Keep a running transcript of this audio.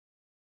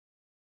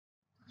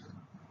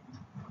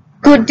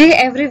Good day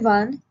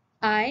everyone.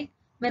 I,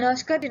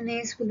 Manoshka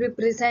Dinesh, will be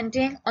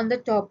presenting on the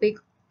topic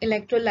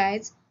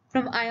electrolytes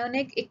from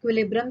Ionic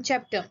Equilibrium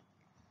chapter.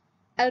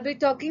 I'll be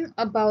talking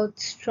about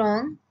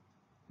strong,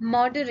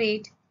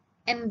 moderate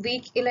and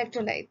weak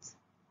electrolytes.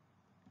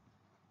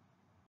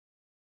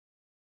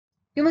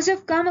 You must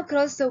have come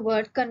across the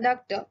word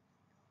conductor.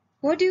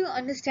 What do you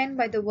understand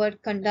by the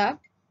word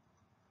conduct?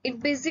 It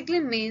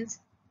basically means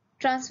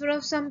transfer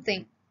of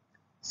something.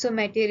 So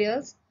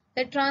materials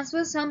that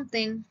transfer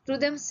something through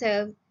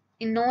themselves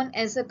is known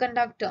as a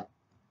conductor.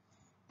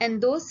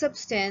 And those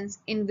substances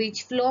in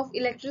which flow of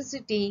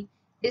electricity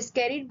is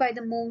carried by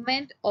the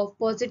movement of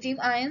positive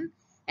ion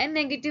and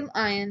negative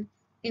ion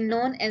is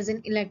known as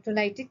an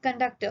electrolytic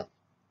conductor.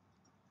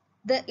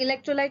 The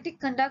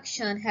electrolytic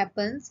conduction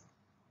happens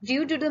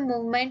due to the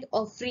movement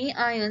of free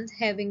ions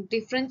having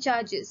different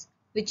charges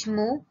which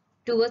move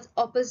towards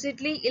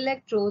oppositely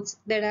electrodes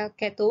that are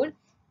cathode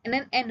and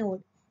an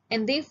anode,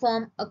 and they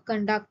form a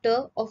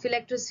conductor of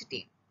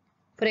electricity.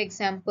 For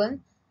example,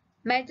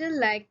 metal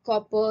like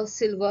copper,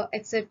 silver,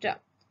 etc.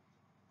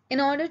 In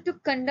order to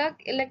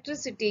conduct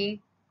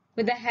electricity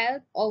with the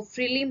help of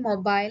freely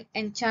mobile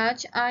and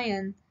charged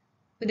ions,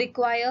 we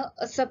require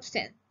a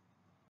substance.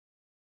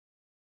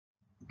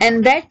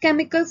 And that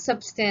chemical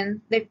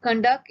substance that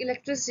conducts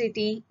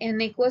electricity in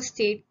an aqueous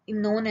state is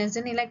known as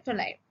an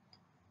electrolyte.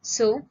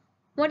 So,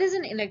 what is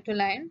an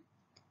electrolyte?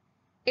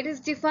 It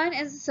is defined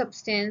as a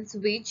substance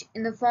which,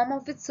 in the form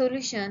of its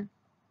solution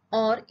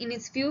or in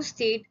its fused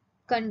state,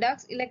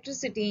 conducts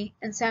electricity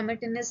and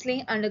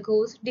simultaneously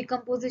undergoes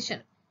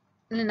decomposition.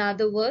 In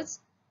other words,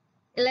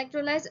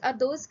 electrolytes are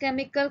those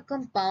chemical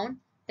compounds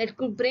that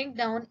could break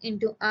down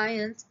into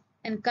ions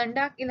and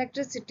conduct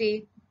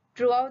electricity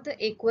throughout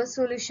the aqueous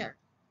solution.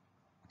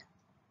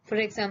 For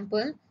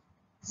example,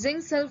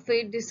 zinc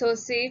sulfate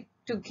dissociates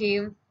to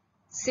give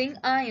zinc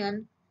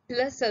ion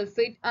plus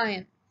sulfate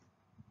ion.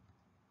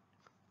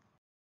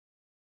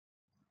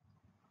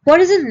 What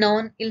is a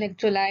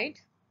non-electrolyte?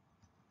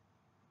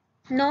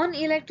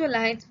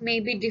 Non-electrolytes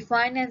may be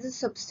defined as a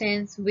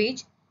substance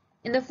which,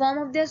 in the form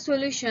of their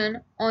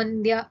solution or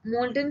in their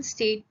molten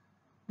state,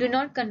 do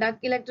not conduct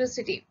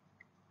electricity.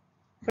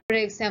 For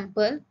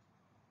example,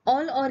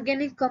 all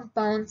organic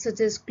compounds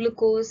such as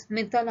glucose,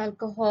 methyl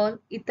alcohol,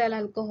 ethyl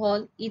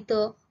alcohol,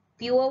 ether,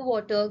 pure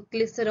water,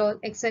 glycerol,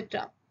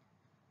 etc.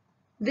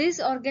 These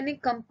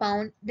organic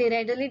compounds, they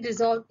readily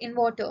dissolve in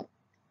water,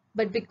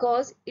 but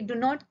because it do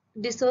not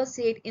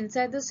dissociate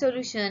inside the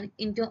solution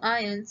into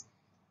ions,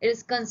 it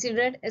is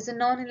considered as a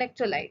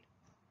non-electrolyte.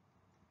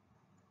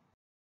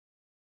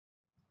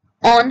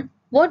 On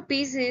what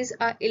basis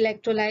are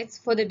electrolytes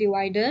further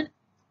divided?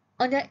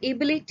 On their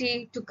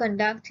ability to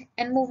conduct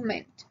and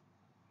movement.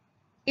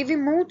 If we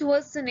move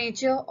towards the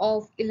nature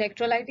of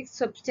electrolytic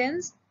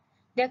substance,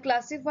 they are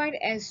classified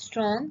as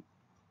strong,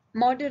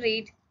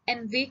 moderate,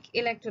 and weak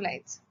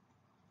electrolytes.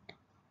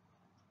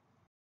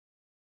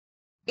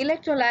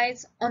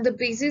 Electrolytes, on the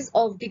basis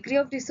of degree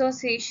of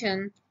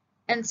dissociation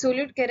and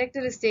solute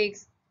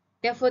characteristics,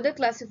 they are further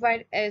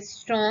classified as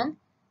strong,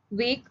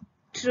 weak,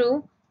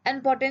 true,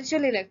 and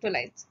potential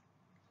electrolytes.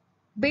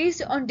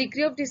 Based on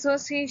degree of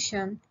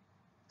dissociation,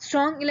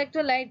 strong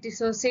electrolytes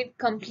dissociate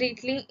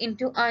completely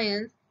into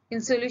ions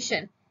in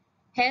solution.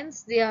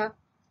 Hence, they are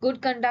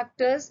good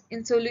conductors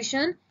in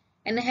solution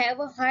and have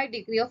a high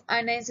degree of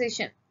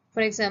ionization.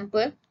 For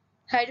example,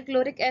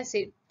 hydrochloric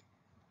acid.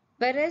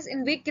 Whereas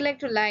in weak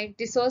electrolyte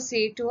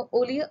dissociate to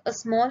only a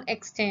small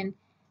extent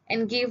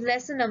and give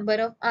lesser number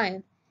of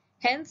ions.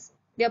 Hence,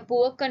 they are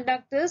poor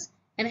conductors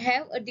and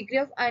have a degree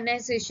of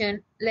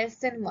ionization less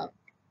than 1.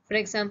 For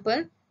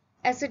example,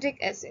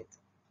 acetic acid.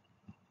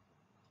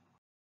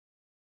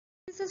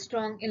 What is a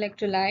strong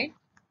electrolyte?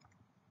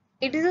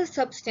 It is a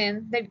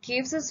substance that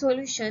gives a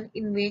solution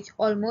in which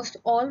almost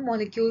all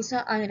molecules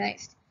are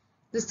ionized.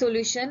 The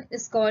solution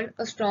is called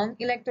a strong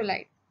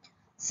electrolyte.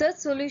 Such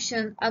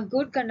solutions are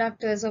good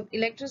conductors of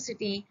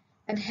electricity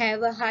and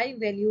have a high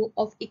value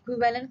of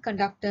equivalent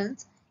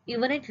conductance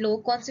even at low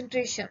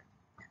concentration.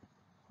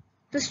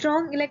 The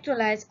strong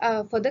electrolytes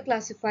are further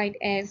classified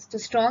as the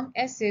strong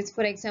acids,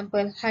 for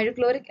example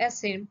hydrochloric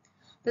acid,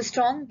 the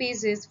strong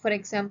bases, for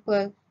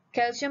example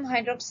calcium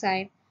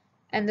hydroxide,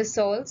 and the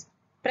salts.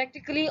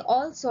 Practically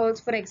all salts,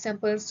 for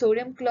example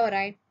sodium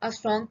chloride, are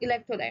strong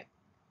electrolytes.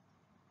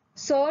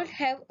 Salt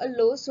have a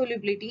low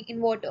solubility in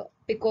water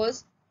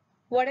because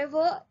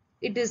whatever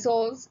it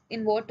dissolves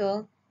in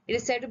water, it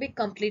is said to be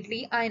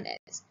completely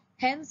ionized.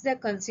 Hence, they are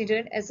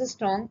considered as a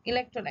strong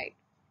electrolyte.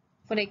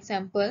 For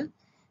example,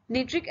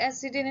 nitric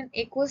acid in an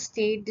aqueous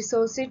state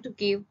dissociates to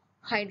give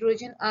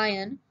hydrogen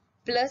ion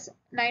plus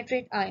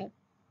nitrate ion.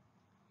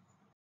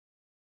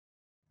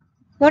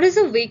 What is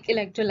a weak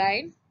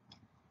electrolyte?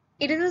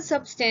 It is a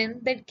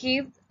substance that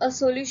gives a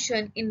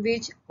solution in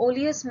which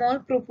only a small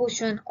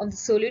proportion of the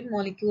solid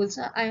molecules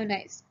are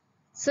ionized.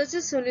 Such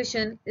a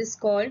solution is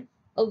called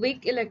a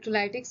weak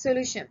electrolytic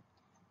solution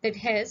that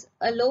has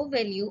a low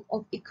value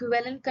of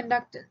equivalent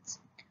conductance.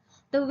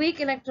 The weak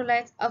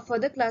electrolytes are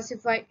further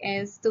classified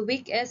as the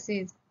weak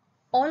acids.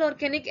 All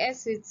organic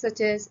acids such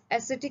as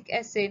acetic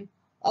acid,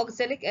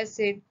 oxalic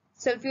acid,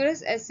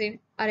 sulfurous acid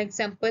are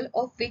examples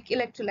of weak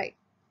electrolyte.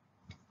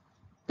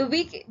 The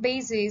weak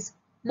bases,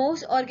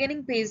 most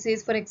organic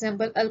bases, for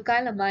example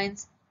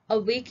alkylamines, are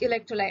weak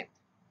electrolyte.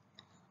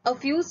 A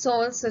few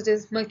salts such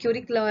as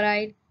mercury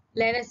chloride,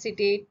 lead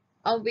acetate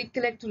are weak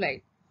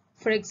electrolyte.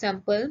 For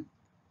example,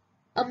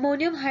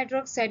 ammonium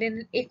hydroxide in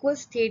an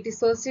aqueous state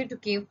dissociates to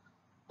give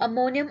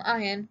ammonium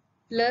ion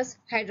plus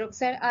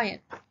hydroxide ion.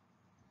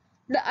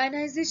 The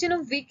ionization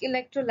of weak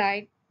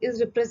electrolyte is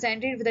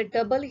represented with a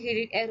double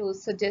heated arrow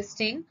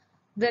suggesting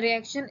the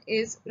reaction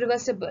is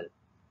reversible.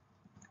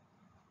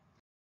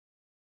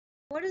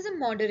 What is a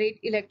moderate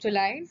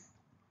electrolyte?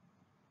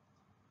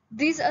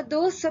 These are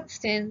those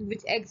substances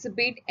which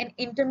exhibit an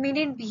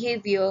intermediate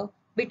behavior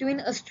between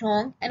a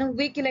strong and a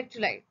weak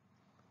electrolyte.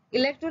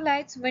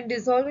 Electrolytes, when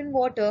dissolved in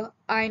water,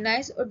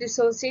 ionize or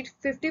dissociate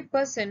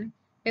 50%,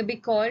 may be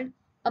called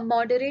a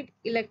moderate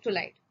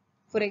electrolyte.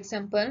 For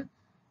example,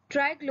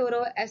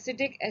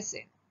 trichloroacetic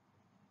acid.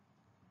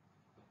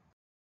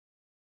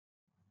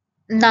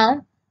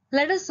 Now,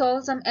 let us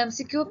solve some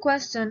MCQ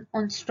question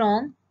on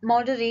strong,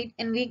 moderate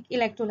and weak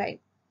electrolyte.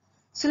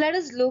 So let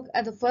us look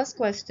at the first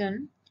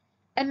question.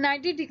 At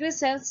 90 degrees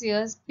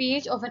Celsius,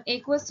 pH of an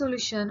aqueous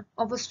solution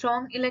of a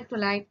strong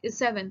electrolyte is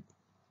 7.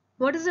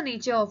 What is the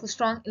nature of a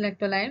strong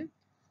electrolyte?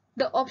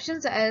 The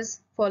options are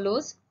as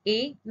follows: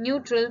 A.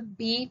 Neutral,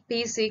 B.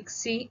 Basic,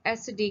 C.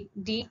 Acidic,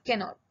 D.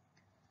 Cannot.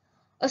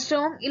 A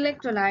strong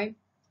electrolyte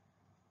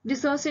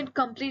dissociates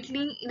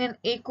completely in an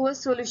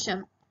aqueous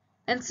solution,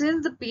 and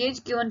since the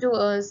pH given to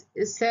us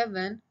is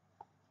 7,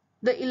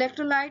 the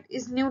electrolyte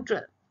is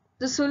neutral.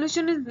 The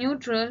solution is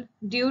neutral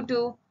due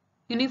to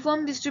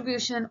uniform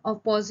distribution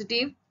of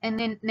positive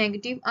and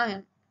negative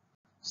ion.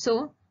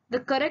 So,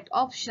 the correct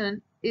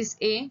option is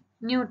A.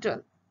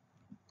 Neutral.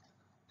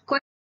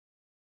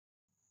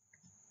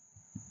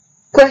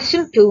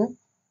 Question 2.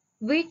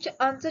 Which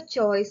answer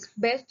choice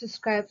best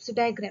describes the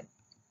diagram?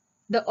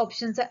 The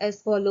options are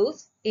as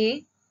follows.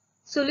 A.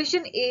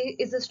 Solution A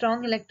is a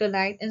strong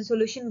electrolyte and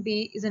solution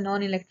B is a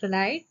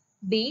non-electrolyte.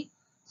 B.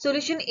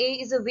 Solution A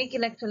is a weak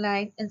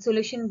electrolyte and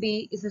solution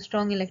B is a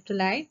strong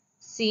electrolyte.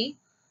 C.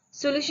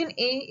 Solution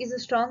A is a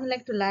strong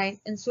electrolyte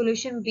and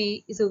solution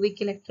B is a weak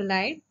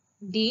electrolyte.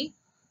 D.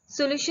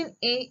 Solution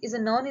A is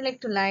a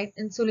non-electrolyte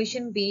and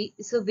solution B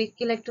is a weak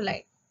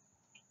electrolyte.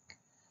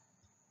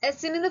 As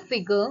seen in the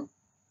figure,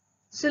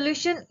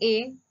 solution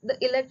A, the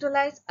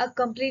electrolytes are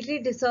completely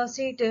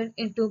dissociated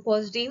into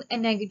positive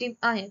and negative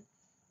ion,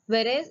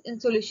 whereas in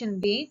solution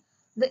B,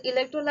 the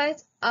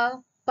electrolytes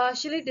are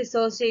partially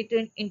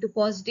dissociated into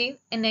positive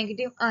and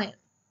negative ion.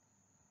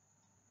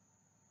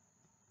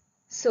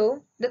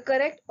 So, the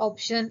correct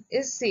option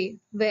is C,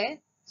 where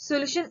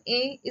solution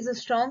A is a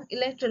strong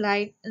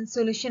electrolyte and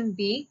solution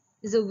B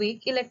is a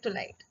weak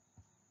electrolyte.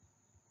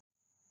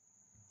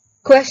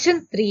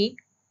 Question 3.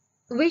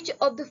 Which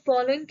of the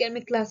following can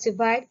be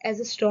classified as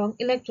a strong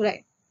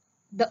electrolyte?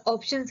 The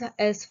options are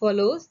as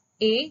follows.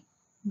 A.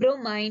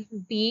 Bromine,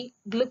 B.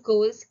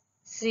 Glucose,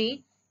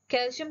 C.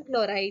 Calcium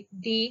chloride,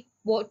 D.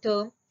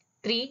 Water,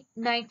 3.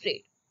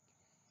 Nitrate.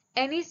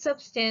 Any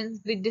substance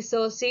which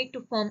dissociates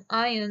to form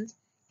ions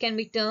can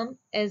be termed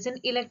as an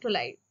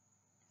electrolyte.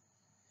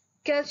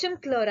 Calcium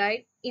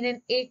chloride in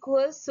an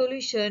aqueous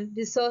solution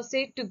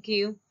dissociates to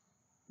give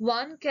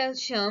 1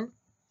 calcium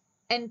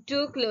and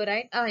 2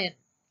 chloride ion.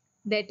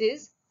 That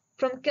is,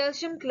 from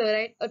calcium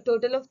chloride a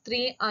total of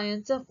 3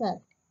 ions are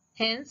formed.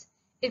 Hence,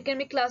 it can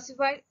be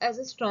classified as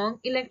a strong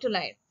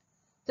electrolyte.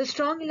 The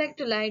strong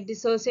electrolyte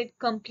dissociates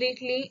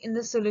completely in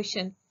the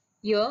solution.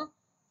 Here,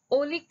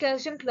 only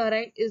calcium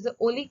chloride is the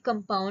only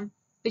compound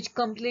which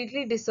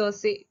completely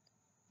dissociates.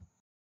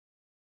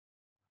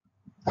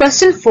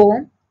 Question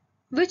 4.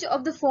 Which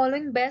of the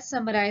following best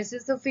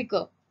summarizes the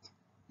figure?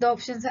 The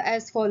options are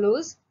as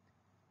follows.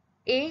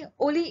 A.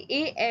 Only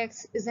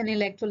AX is an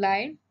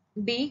electrolyte.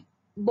 B.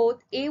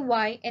 Both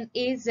AY and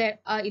AZ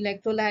are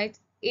electrolytes.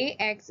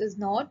 AX is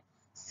not.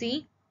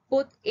 C.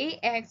 Both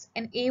AX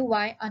and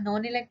AY are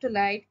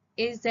non-electrolyte.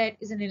 AZ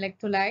is an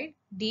electrolyte.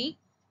 D.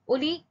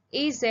 Only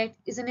AZ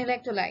is an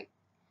electrolyte.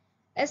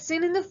 As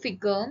seen in the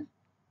figure,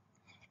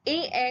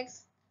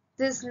 AX,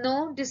 there is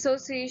no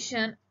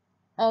dissociation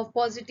of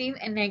positive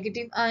and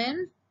negative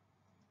ion.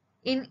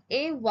 In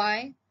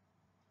AY,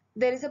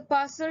 there is a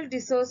partial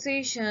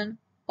dissociation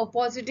of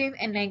positive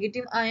and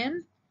negative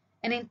ion,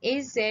 and in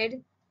AZ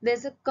there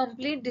is a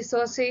complete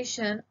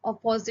dissociation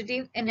of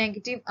positive and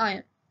negative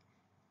ion.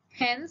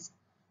 Hence,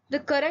 the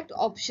correct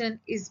option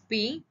is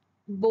B.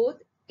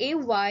 Both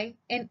AY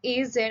and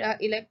AZ are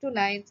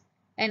electrolytes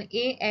and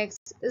AX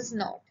is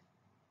not.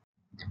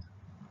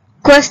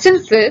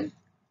 Question 5.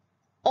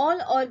 All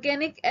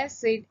organic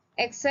acid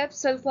except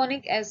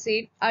sulfonic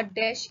acid are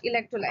dash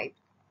electrolyte.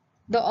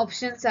 The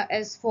options are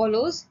as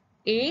follows.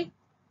 A.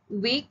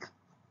 Weak,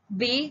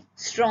 B.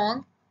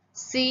 Strong,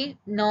 C.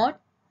 Not,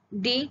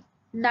 D.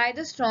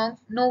 Neither strong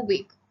nor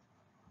weak.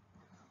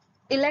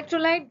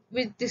 Electrolytes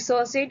which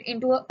dissociate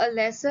into a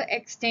lesser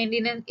extent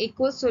in an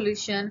aqueous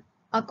solution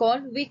are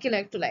called weak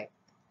electrolyte.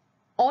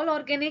 All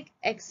organic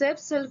except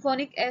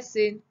sulfonic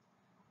acid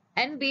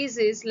and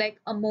bases like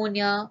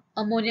ammonia,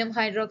 ammonium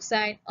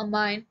hydroxide,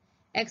 amine,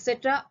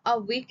 etc. are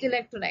weak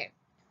electrolyte.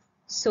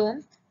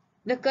 So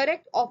the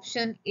correct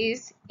option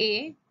is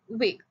A,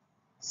 weak.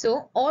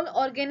 So all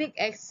organic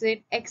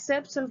acid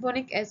except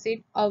sulfonic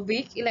acid are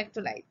weak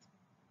electrolytes.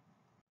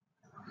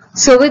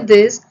 So with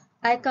this,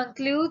 I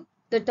conclude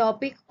the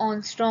topic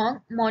on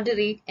strong,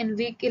 moderate and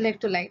weak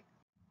electrolyte.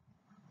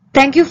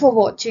 Thank you for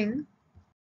watching.